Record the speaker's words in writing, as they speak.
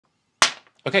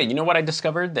Okay, you know what I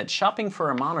discovered? That shopping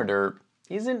for a monitor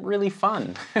isn't really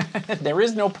fun. There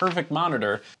is no perfect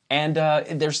monitor, and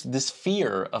there's this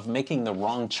fear of making the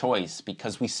wrong choice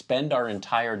because we spend our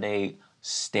entire day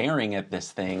staring at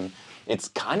this thing. It's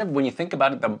kind of, when you think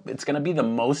about it, it's gonna be the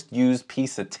most used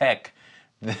piece of tech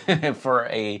for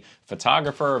a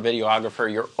photographer or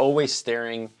videographer. You're always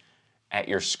staring at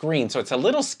your screen, so it's a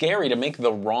little scary to make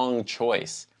the wrong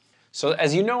choice. So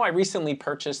as you know, I recently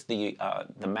purchased the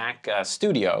Mac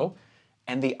Studio,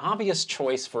 and the obvious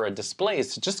choice for a display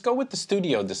is to just go with the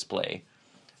Studio display.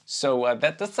 So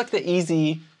that's like the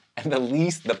easy and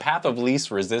the path of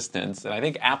least resistance, and I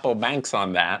think Apple banks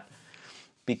on that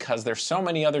because there's so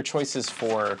many other choices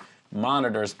for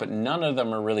monitors, but none of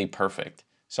them are really perfect.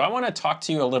 So I want to talk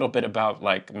to you a little bit about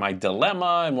like my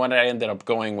dilemma and what I ended up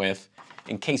going with,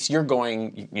 in case you're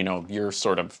going, you're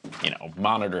sort of,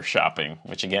 monitor shopping,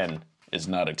 which again is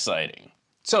not exciting.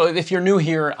 So if you're new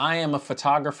here, I am a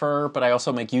photographer, but I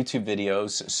also make YouTube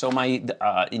videos. So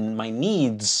my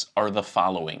needs are the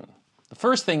following. The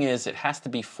first thing is it has to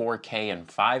be 4K and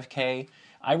 5K.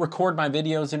 I record my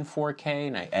videos in 4K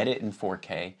and I edit in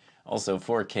 4K. Also,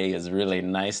 4K is really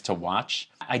nice to watch.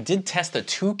 I did test a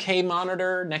 2K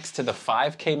monitor next to the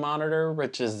 5K monitor,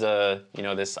 which is this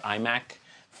iMac,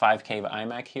 5K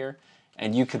iMac here,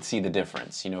 and you could see the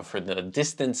difference. For the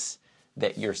distance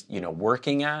that you're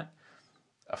working at,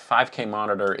 a 5K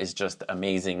monitor is just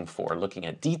amazing for looking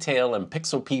at detail and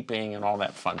pixel peeping and all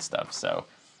that fun stuff. So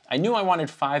I knew I wanted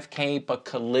 5K, but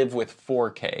could live with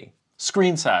 4K.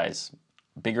 Screen size,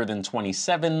 bigger than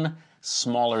 27,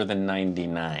 smaller than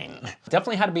 99.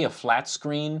 Definitely had to be a flat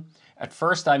screen. At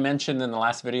first I mentioned in the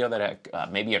last video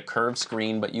that maybe a curved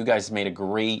screen, but you guys made a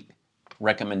great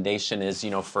recommendation is,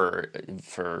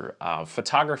 for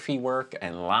photography work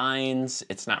and lines,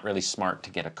 it's not really smart to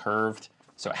get a curved.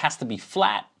 So it has to be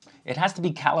flat. It has to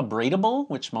be calibratable,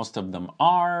 which most of them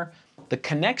are. The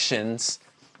connections,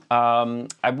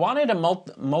 I wanted a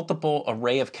multiple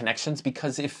array of connections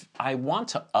because if I want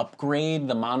to upgrade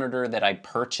the monitor that I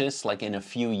purchased like in a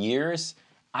few years,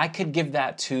 I could give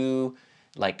that to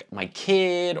like my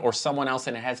kid or someone else,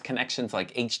 and it has connections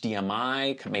like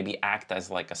HDMI, could maybe act as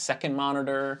like a second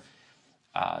monitor.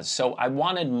 So I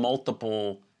wanted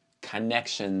multiple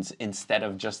connections instead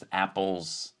of just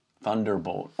Apple's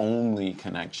Thunderbolt only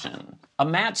connection. A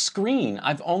matte screen.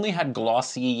 I've only had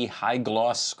glossy, high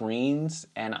gloss screens,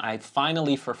 and I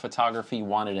finally, for photography,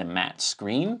 wanted a matte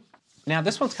screen. Now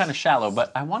this one's kind of shallow,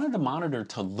 but I wanted the monitor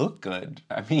to look good.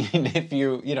 I mean, if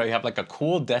you have like a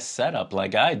cool desk setup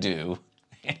like I do,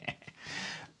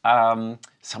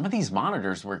 some of these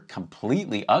monitors were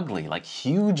completely ugly, like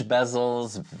huge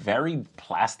bezels, very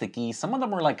plasticky. Some of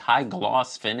them were like high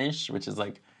gloss finish, which is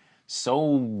like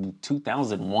so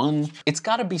 2001. It's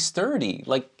got to be sturdy.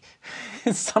 Like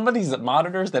some of these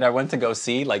monitors that I went to go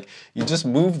see, like you just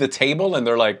move the table and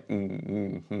they're like,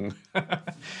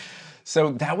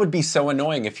 So that would be so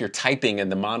annoying if you're typing and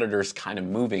the monitor's kind of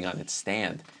moving on its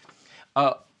stand.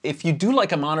 If you do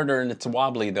like a monitor and it's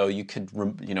wobbly though, you could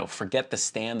forget the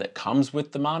stand that comes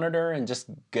with the monitor and just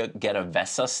get a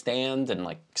VESA stand and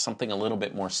like something a little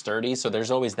bit more sturdy. So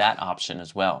there's always that option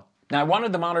as well. Now I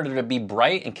wanted the monitor to be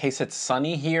bright in case it's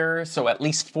sunny here, so at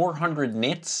least 400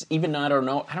 nits. Even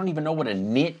though I don't even know what a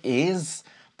nit is,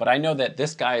 but I know that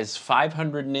this guy is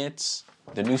 500 nits.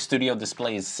 The new Studio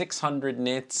display is 600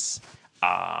 nits.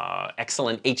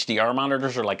 Excellent HDR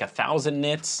monitors are like 1,000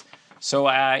 nits. So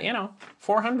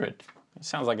 400.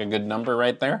 Sounds like a good number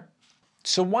right there.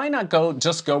 So why not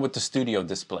just go with the Studio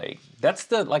display?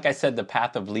 That's like I said, the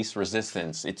path of least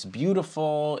resistance. It's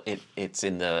beautiful, it's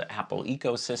in the Apple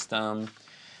ecosystem.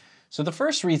 So the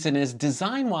first reason is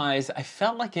design-wise, I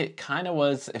felt like it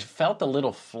felt a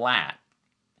little flat.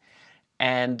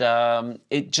 And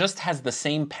it just has the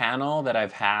same panel that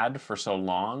I've had for so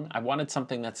long. I wanted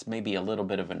something that's maybe a little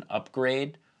bit of an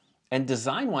upgrade. And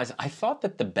design-wise, I thought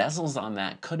that the bezels on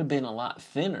that could have been a lot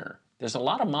thinner. There's a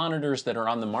lot of monitors that are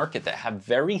on the market that have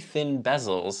very thin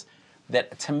bezels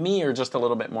that to me are just a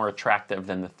little bit more attractive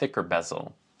than the thicker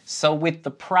bezel. So with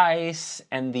the price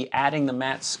and the adding the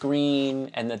matte screen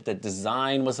and that the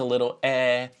design was a little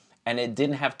and it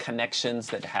didn't have connections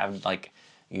that have like,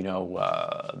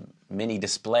 mini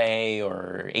display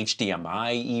or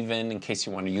HDMI even in case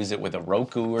you want to use it with a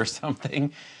Roku or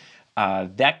something.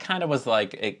 That kind of was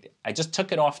like, I just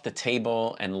took it off the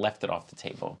table and left it off the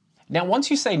table. Now,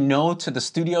 once you say no to the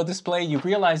Studio display, you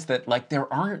realize that like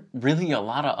there aren't really a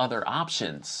lot of other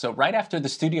options. So right after the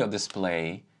Studio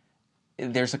display,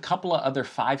 there's a couple of other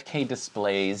 5K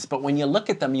displays, but when you look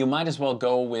at them, you might as well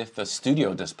go with the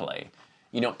Studio display.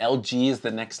 You know, LG is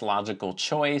the next logical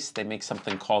choice. They make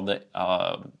something called the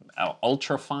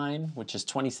Ultra Fine, which is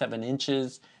 27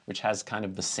 inches, which has kind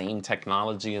of the same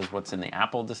technology as what's in the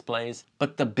Apple displays.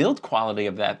 But the build quality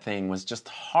of that thing was just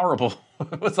horrible.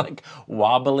 It was like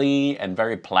wobbly and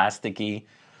very plasticky.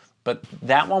 But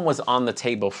that one was on the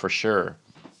table for sure.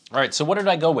 All right, so what did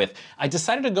I go with? I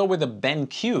decided to go with a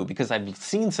BenQ because I've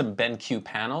seen some BenQ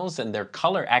panels and their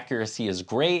color accuracy is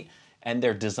great and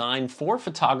they're designed for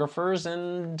photographers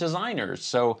and designers.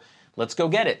 So let's go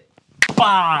get it.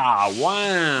 Bah!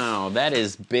 Wow, that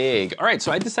is big. All right,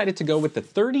 so I decided to go with the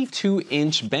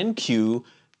 32-inch BenQ.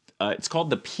 It's called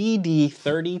the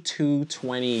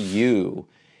PD3220U.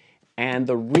 And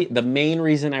the main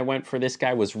reason I went for this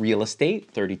guy was real estate,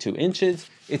 32 inches.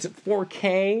 It's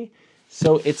 4K.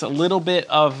 So it's a little bit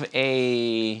of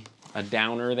a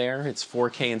downer there. It's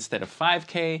 4K instead of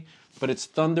 5K, but it's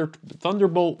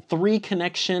Thunderbolt 3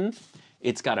 connection.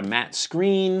 It's got a matte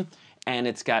screen and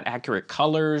it's got accurate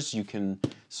colors. You can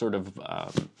sort of,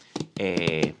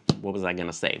 what was I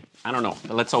gonna say? I don't know,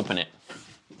 but let's open it.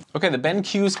 Okay, the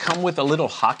BenQs come with a little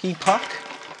hockey puck.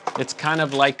 It's kind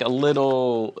of like a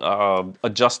little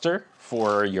adjuster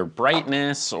for your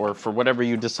brightness or for whatever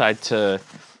you decide to,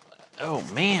 oh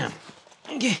man.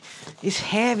 It's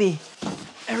heavy.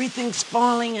 Everything's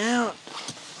falling out.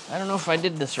 I don't know if I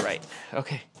did this right.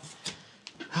 Okay.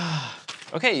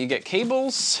 Okay, you get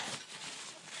cables.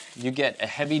 You get a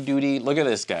heavy duty, look at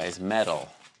this guys, metal.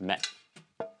 The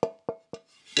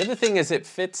other thing is it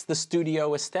fits the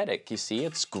studio aesthetic. You see,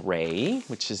 it's gray,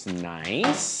 which is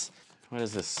nice. What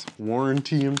is this?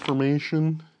 Warranty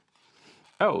information?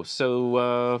 Oh,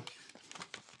 so,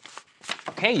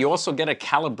 okay, you also get a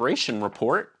calibration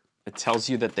report. It tells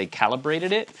you that they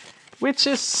calibrated it, which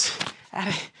is,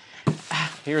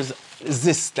 here's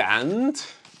the stand.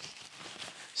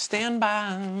 Stand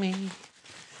by me,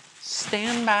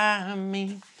 stand by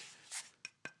me.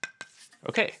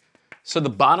 Okay, so the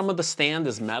bottom of the stand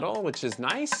is metal, which is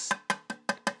nice,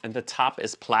 and the top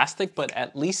is plastic, but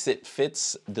at least it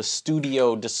fits the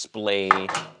studio display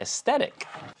aesthetic.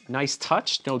 Nice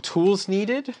touch, no tools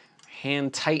needed,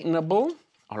 hand tightenable.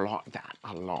 I like that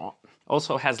a lot.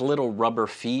 Also has little rubber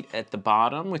feet at the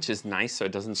bottom, which is nice so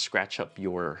it doesn't scratch up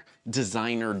your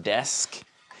designer desk.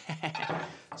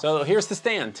 So here's the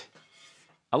stand.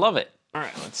 I love it. All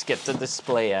right, let's get the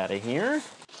display out of here.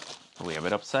 We have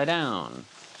it upside down.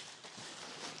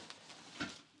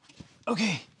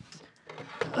 Okay.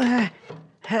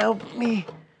 Help me.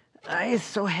 It's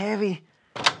so heavy.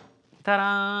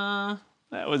 Ta-da!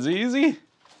 That was easy.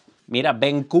 Mira,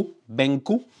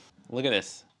 BenQ. Look at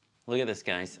this. Look at this,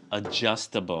 guys.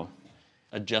 Adjustable.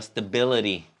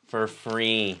 Adjustability for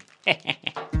free.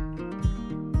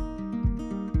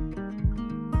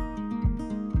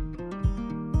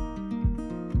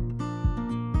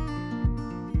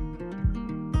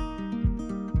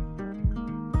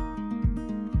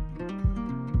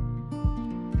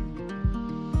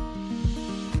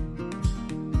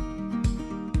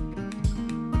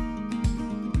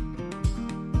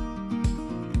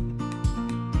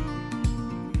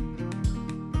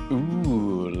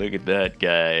 Ooh, look at that,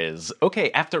 guys. Okay,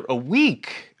 after a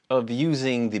week of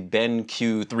using the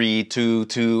BenQ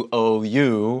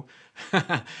 3220U,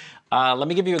 let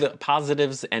me give you the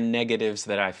positives and negatives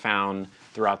that I found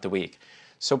throughout the week.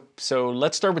 So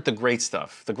let's start with the great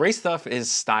stuff. The great stuff is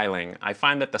styling. I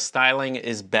find that the styling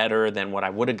is better than what I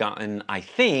would have gotten, I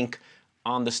think,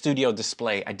 on the studio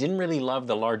display. I didn't really love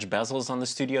the large bezels on the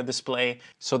studio display.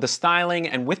 So the styling,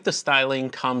 and with the styling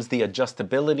comes the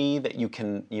adjustability that you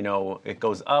can, you know, it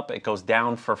goes up, it goes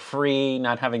down for free,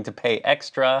 not having to pay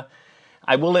extra.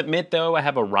 I will admit though, I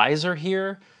have a riser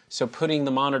here. So putting the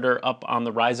monitor up on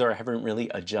the riser, I haven't really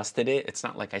adjusted it. It's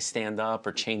not like I stand up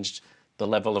or changed the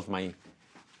level of my,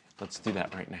 let's do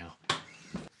that right now.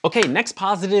 Okay, next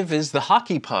positive is the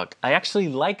hockey puck. I actually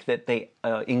like that they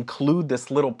include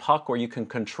this little puck where you can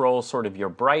control sort of your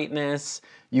brightness.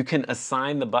 You can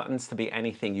assign the buttons to be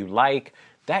anything you like.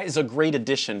 That is a great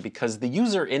addition because the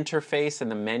user interface and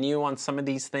the menu on some of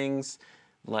these things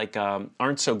like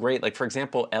aren't so great. Like for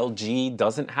example, LG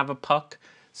doesn't have a puck,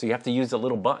 so you have to use a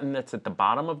little button that's at the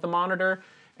bottom of the monitor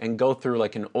and go through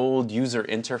like an old user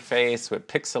interface with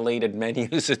pixelated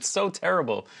menus. It's so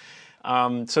terrible.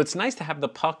 So it's nice to have the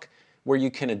puck where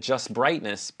you can adjust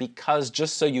brightness because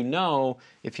just so you know,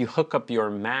 if you hook up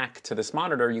your Mac to this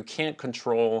monitor, you can't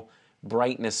control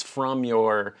brightness from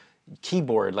your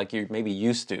keyboard like you maybe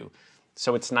used to.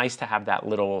 So it's nice to have that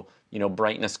little, you know,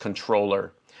 brightness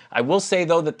controller. I will say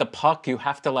though that the puck, you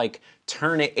have to like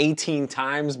turn it 18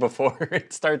 times before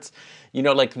it starts, you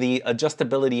know, like the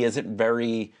adjustability isn't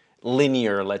very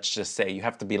linear, let's just say. You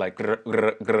have to be like, grr,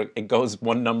 grr, grr. It goes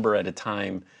one number at a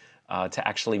time to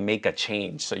actually make a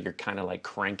change. So you're kind of like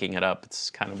cranking it up. It's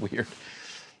kind of weird.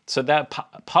 So that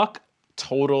puck,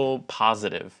 total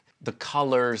positive. The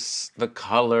colors, the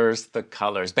colors, the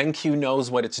colors. BenQ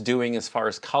knows what it's doing as far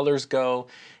as colors go.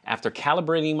 After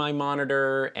calibrating my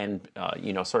monitor and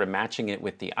you know, sort of matching it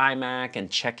with the iMac and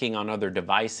checking on other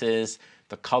devices,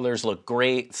 the colors look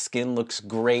great, skin looks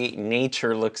great,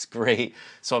 nature looks great.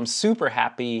 So I'm super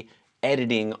happy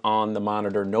editing on the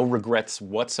monitor, no regrets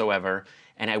whatsoever.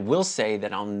 And I will say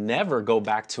that I'll never go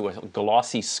back to a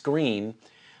glossy screen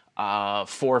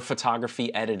for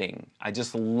photography editing. I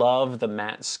just love the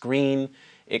matte screen.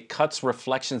 It cuts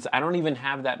reflections. I don't even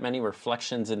have that many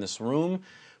reflections in this room,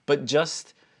 but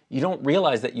just, you don't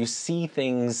realize that you see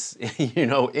things, you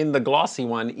know, in the glossy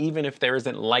one, even if there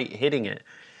isn't light hitting it.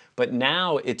 But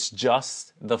now it's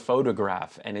just the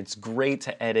photograph, and it's great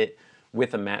to edit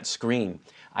with a matte screen.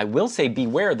 I will say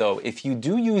beware though, if you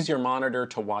do use your monitor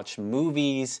to watch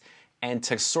movies and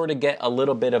to sort of get a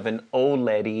little bit of an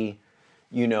OLED-y,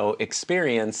 you know,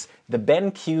 experience, the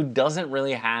BenQ doesn't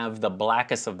really have the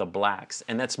blackest of the blacks.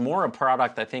 And that's more a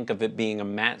product, I think, of it being a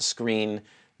matte screen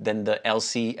than the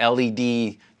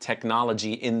LED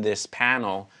technology in this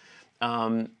panel.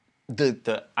 The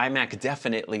iMac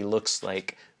definitely looks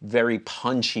like very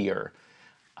punchier,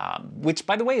 which,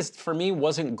 by the way, for me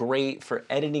wasn't great for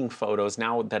editing photos.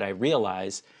 Now that I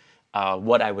realize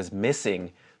what I was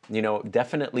missing, you know,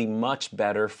 definitely much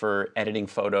better for editing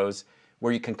photos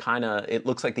where you can kind of, it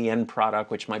looks like the end product,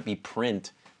 which might be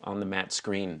print on the matte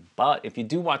screen. But if you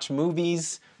do watch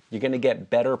movies, you're gonna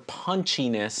get better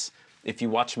punchiness if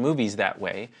you watch movies that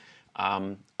way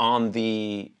on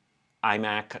the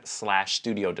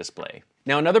iMac/Studio display.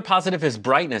 Now, another positive is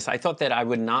brightness. I thought that I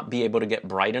would not be able to get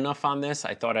bright enough on this.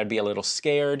 I thought I'd be a little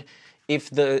scared.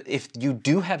 If you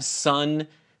do have sun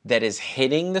that is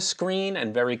hitting the screen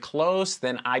and very close,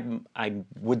 then I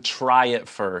would try it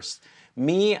first.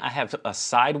 Me, I have a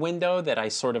side window that I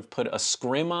sort of put a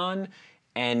scrim on,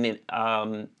 and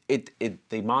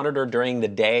the monitor during the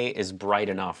day is bright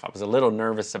enough. I was a little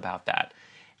nervous about that.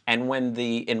 And when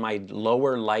in my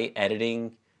lower light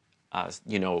editing,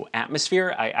 you know,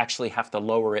 atmosphere, I actually have to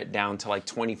lower it down to like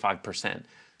 25%.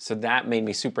 So that made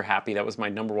me super happy. That was my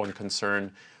number one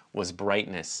concern, was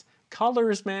brightness.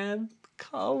 Colors, man,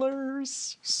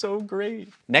 colors, so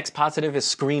great. Next positive is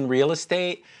screen real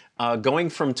estate. Going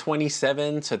from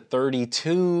 27 to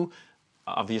 32,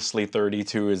 obviously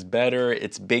 32 is better,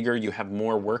 it's bigger, you have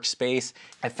more workspace.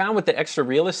 I found with the extra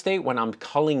real estate, when I'm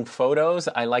culling photos,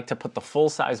 I like to put the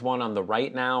full-size one on the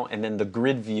right now and then the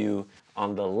grid view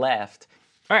on the left.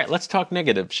 All right, let's talk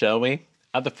negative, shall we?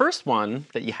 The first one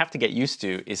that you have to get used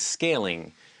to is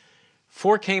scaling.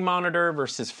 4K monitor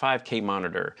versus 5K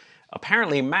monitor.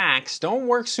 Apparently Macs don't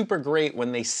work super great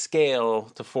when they scale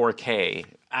to 4K.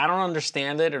 I don't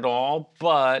understand it at all,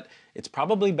 but it's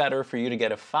probably better for you to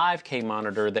get a 5K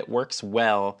monitor that works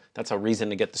well. That's a reason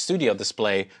to get the studio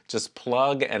display. Just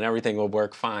plug and everything will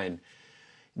work fine.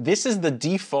 This is the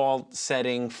default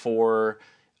setting for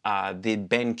the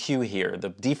BenQ here, the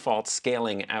default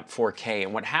scaling at 4K.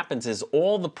 And what happens is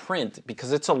all the print,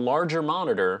 because it's a larger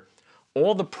monitor,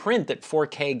 all the print at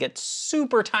 4K gets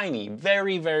super tiny,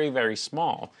 very, very, very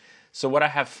small. So what I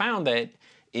have found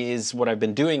what I've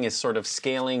been doing is sort of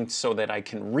scaling so that I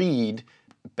can read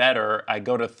better. I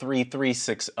go to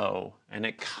 3360, and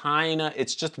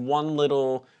it's just one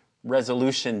little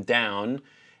resolution down,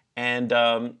 and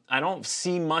I don't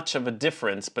see much of a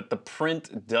difference, but the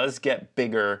print does get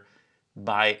bigger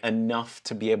by enough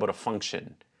to be able to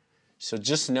function. So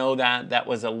just know that that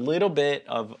was a little bit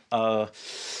of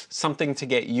something to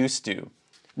get used to.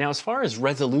 Now, as far as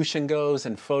resolution goes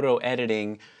and photo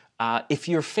editing, if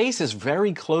your face is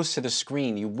very close to the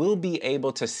screen, you will be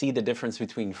able to see the difference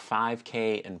between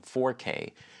 5K and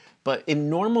 4K. But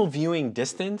in normal viewing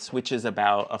distance, which is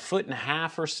about 1.5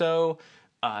 feet or so,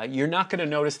 you're not going to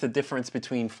notice the difference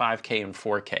between 5K and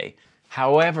 4K.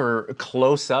 However,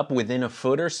 close up within 1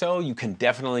 foot or so, you can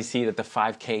definitely see that the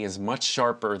 5K is much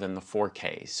sharper than the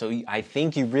 4K. So I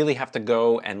think you really have to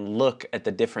go and look at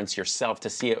the difference yourself to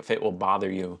see if it will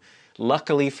bother you.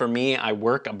 Luckily for me, I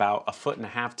work about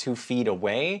 1.5 feet, 2 feet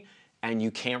away, and you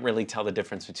can't really tell the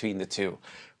difference between the two.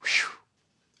 Whew.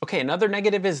 Okay, another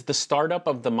negative is the startup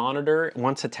of the monitor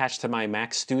once attached to my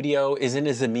Mac Studio isn't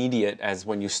as immediate as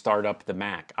when you start up the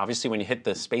Mac. Obviously, when you hit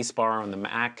the spacebar on the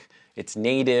Mac, it's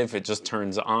native, it just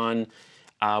turns on.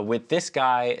 With this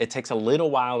guy, it takes a little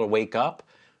while to wake up,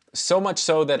 so much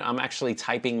so that I'm actually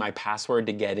typing my password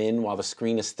to get in while the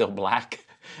screen is still black.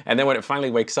 And then when it finally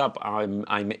wakes up,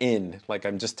 I'm in, like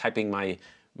I'm just typing my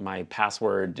my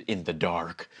password in the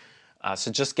dark.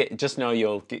 So just know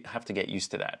you'll have to get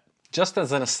used to that. Just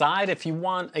as an aside, if you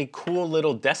want a cool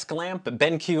little desk lamp,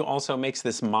 BenQ also makes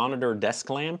this monitor desk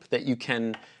lamp that you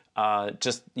can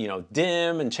just,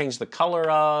 dim and change the color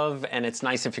of, and it's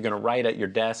nice if you're gonna write at your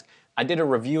desk. I did a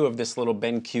review of this little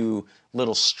BenQ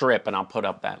little strip, and I'll put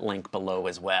up that link below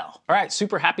as well. All right,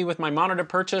 super happy with my monitor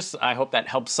purchase. I hope that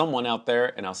helps someone out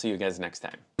there, and I'll see you guys next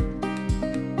time.